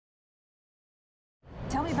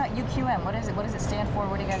about UQM? What is it? What does it stand for?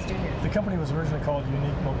 What do you guys do here? The company was originally called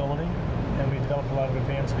Unique Mobility, and we developed a lot of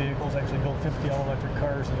advanced vehicles. Actually built 50 all-electric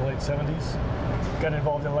cars in the late 70s. Got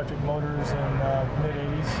involved in electric motors in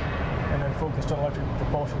mid-80s, and then focused on electric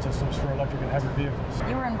propulsion systems for electric and hybrid vehicles.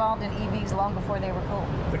 You were involved in EVs long before they were cool.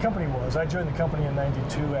 The company was. I joined the company in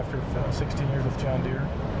 '92 after 16 years with John Deere,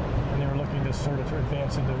 and they were looking to sort of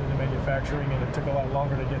advance into manufacturing, and it took a lot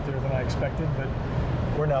longer to get there than I expected, but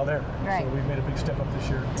we're now there. Right. So we've made a big step up this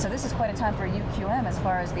year. So this is quite a time for UQM as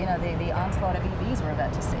far as the onslaught of EVs we're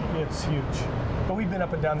about to see. It's huge. But we've been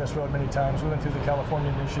up and down this road many times. We went through the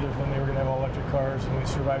California initiative when they were going to have all electric cars, and we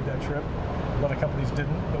survived that trip. A lot of companies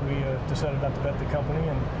didn't, but we decided not to bet the company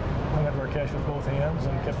and hung onto our cash with both hands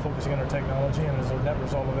and kept focusing on our technology. And as a net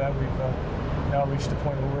result of that, we've now reached a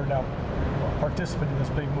point where we're now participating in this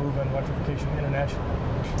big move in electrification internationally.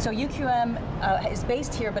 So UQM is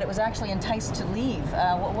based here, but it was actually enticed to leave.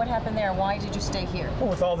 What happened there? Why did you stay here? Well,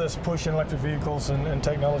 with all this push in electric vehicles and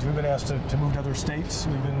technology, we've been asked to move to other states.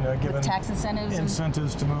 We've been given with tax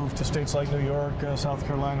incentives to move to states like New York, South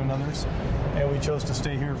Carolina, and others. And we chose to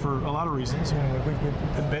stay here for a lot of reasons. I mean,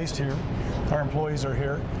 we've been based here. Our employees are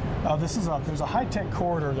here. There's a high-tech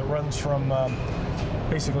corridor that runs from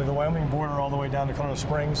basically the Wyoming border all the way down to Colorado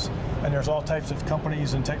Springs, and there's all types of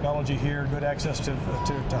companies and technology here, good access to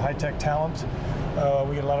high-tech talent.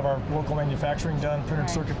 We get a lot of our local manufacturing done, printed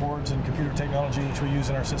circuit boards and computer technology, which we use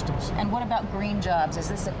in our systems. And what about green jobs? Is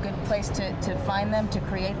this a good place to find them, to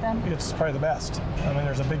create them? It's probably the best. I mean,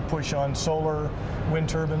 there's a big push on solar, wind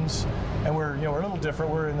turbines, and we're a little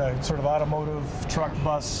different. We're in the sort of automotive, truck,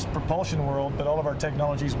 bus, propulsion world, but all of our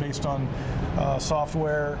technology is based on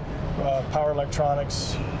software, power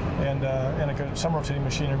electronics, and some rotating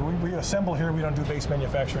machinery. We assemble here. We don't do base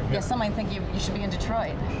manufacturing here. Yeah, some might think you should be in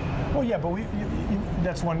Detroit. Well, yeah, but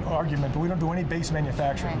that's one argument, but we don't do any base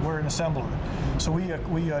manufacturing. Right. We're an assembler. So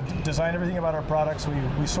we design everything about our products.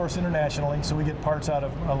 We source internationally, so we get parts a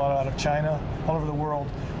lot out of China, all over the world.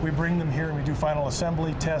 We bring them here and we do final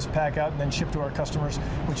assembly, test, pack out, and then ship to our customers,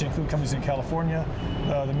 which include companies in California,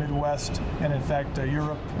 the Midwest, and in fact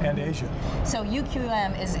Europe and Asia. So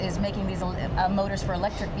UQM is making these motors for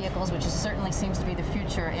electric vehicles, which certainly seems to be the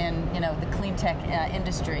future in the clean tech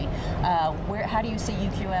industry. How do you see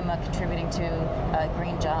UQM contributing to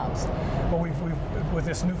green jobs? Well, with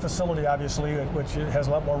this new facility, obviously, which has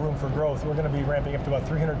a lot more room for growth, we're going to be ramping up to about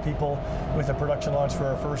 300 people with a production launch for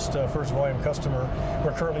our first volume customer.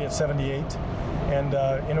 We're currently at 78. And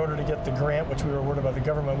in order to get the grant, which we were awarded by the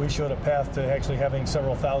government, we showed a path to actually having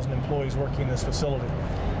several thousand employees working in this facility.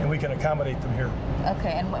 And we can accommodate them here.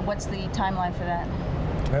 Okay, and what's the timeline for that?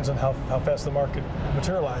 Depends on how fast the market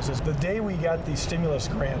materializes. The day we got the stimulus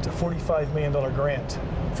grant, a $45 million grant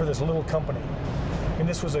for this little company, and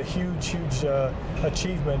this was a huge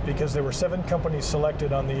achievement because there were 7 companies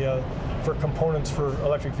selected on for components for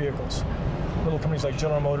electric vehicles. Little companies like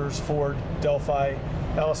General Motors, Ford, Delphi,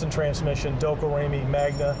 Allison Transmission, Delco Ramey,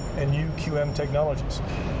 Magna, and UQM Technologies.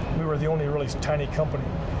 We were the only really tiny company,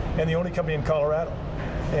 and the only company in Colorado,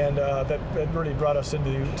 and that really brought us to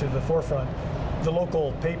the forefront. The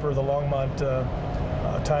local paper, the Longmont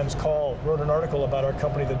Times-Call, wrote an article about our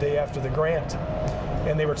company the day after the grant,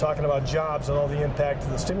 and they were talking about jobs and all the impact of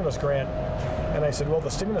the stimulus grant. And I said, well, the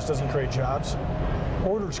stimulus doesn't create jobs,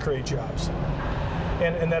 orders create jobs.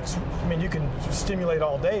 And that's, I mean, you can stimulate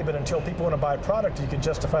all day, but until people want to buy a product, you can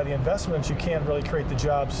justify the investments, you can't really create the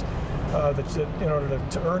jobs in order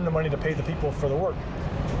to earn the money to pay the people for the work.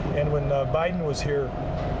 And when Biden was here,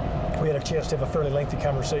 we had a chance to have a fairly lengthy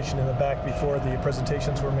conversation in the back before the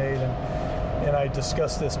presentations were made, and I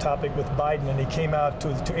discussed this topic with Biden, and he came out to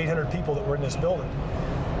 800 people that were in this building,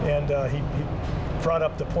 and he brought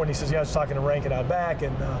up the point. He says, yeah, I was talking to Rankin out back,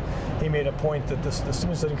 and he made a point that the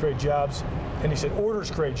stimulus doesn't create jobs, and he said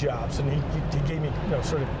orders create jobs, and he gave me,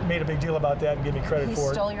 sort of made a big deal about that and gave me credit for it.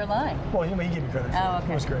 He stole your line. Well, he gave me credit for it.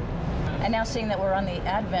 Okay. It was great. And now seeing that we're on the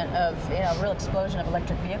advent of a real explosion of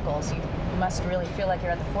electric vehicles, you must really feel like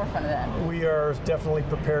you're at the forefront of that. We are definitely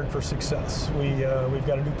prepared for success. We've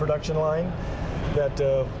got a new production line that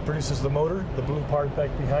produces the motor, the blue part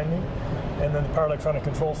back behind me, and then the power electronic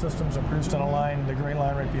control systems are produced on a line, the gray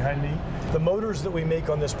line right behind me. The motors that we make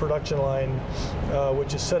on this production line,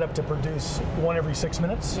 which is set up to produce one every 6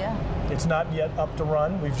 minutes. Yeah. It's not yet up to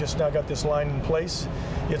run. We've just now got this line in place.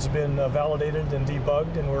 It's been validated and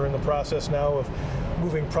debugged, and we're in the process now of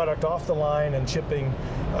moving product off the line and shipping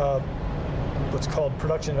what's called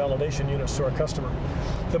production validation units to our customer.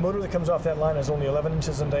 The motor that comes off that line is only 11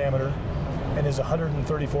 inches in diameter and is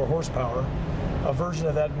 134 horsepower. A version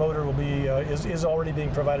of that motor will be is already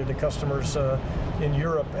being provided to customers in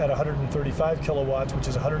Europe at 135 kilowatts, which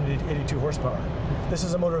is 182 horsepower. This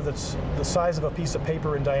is a motor that's the size of a piece of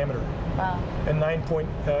paper in diameter. Wow. And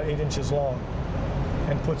 9.8 inches long,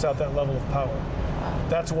 and puts out that level of power.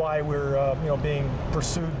 That's why we're being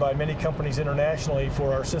pursued by many companies internationally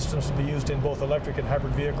for our systems to be used in both electric and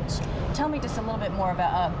hybrid vehicles. Tell me just a little bit more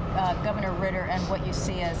about Governor Ritter and what you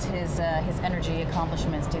see as his energy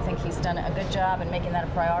accomplishments. Do you think he's done a good job in making that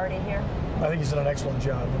a priority here? I think he's done an excellent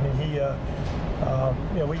job. I mean,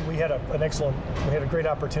 we had a great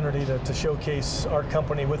opportunity to showcase our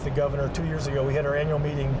company with the governor 2 years ago. We had our annual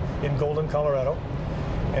meeting in Golden, Colorado.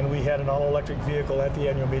 And we had an all-electric vehicle at the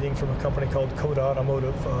annual meeting from a company called Coda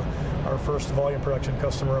Automotive, our first volume production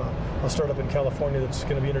customer, a startup in California that's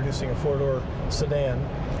going to be introducing a four-door sedan.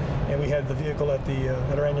 And we had the vehicle at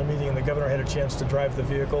our annual meeting, and the governor had a chance to drive the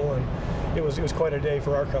vehicle, and it was quite a day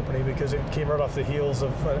for our company because it came right off the heels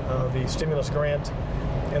of the stimulus grant.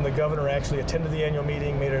 And the governor actually attended the annual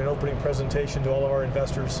meeting, made an opening presentation to all of our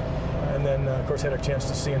investors, and then, of course, had a chance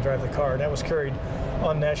to see and drive the car. And that was carried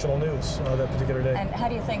on national news that particular day. And how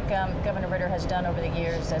do you think Governor Ritter has done over the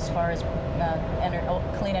years as far as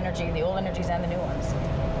clean energy, the old energies and the new ones?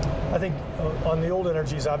 I think on the old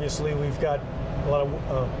energies, obviously, we've got a lot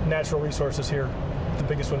of natural resources here, the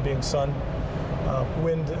biggest one being sun.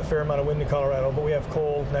 Wind, a fair amount of wind in Colorado, but we have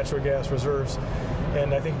coal, natural gas reserves.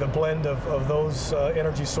 And I think the blend of those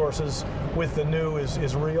energy sources with the new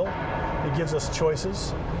is real. It gives us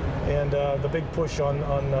choices. And the big push on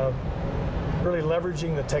really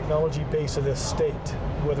leveraging the technology base of this state,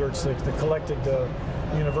 whether it's the collected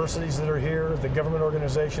universities that are here, the government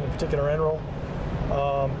organization, in particular Enroll,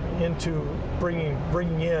 into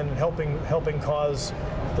bringing in, helping cause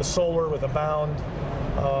the solar with Abound,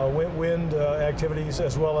 wind activities,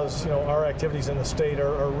 as well as our activities in the state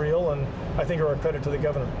are real, and I think are a credit to the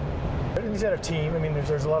governor. He's had a team. I mean,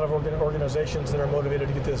 there's a lot of organizations that are motivated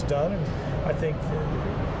to get this done, and I think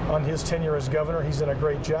on his tenure as governor, he's done a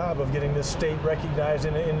great job of getting this state recognized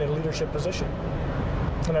in a leadership position.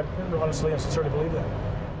 And I honestly and sincerely believe that.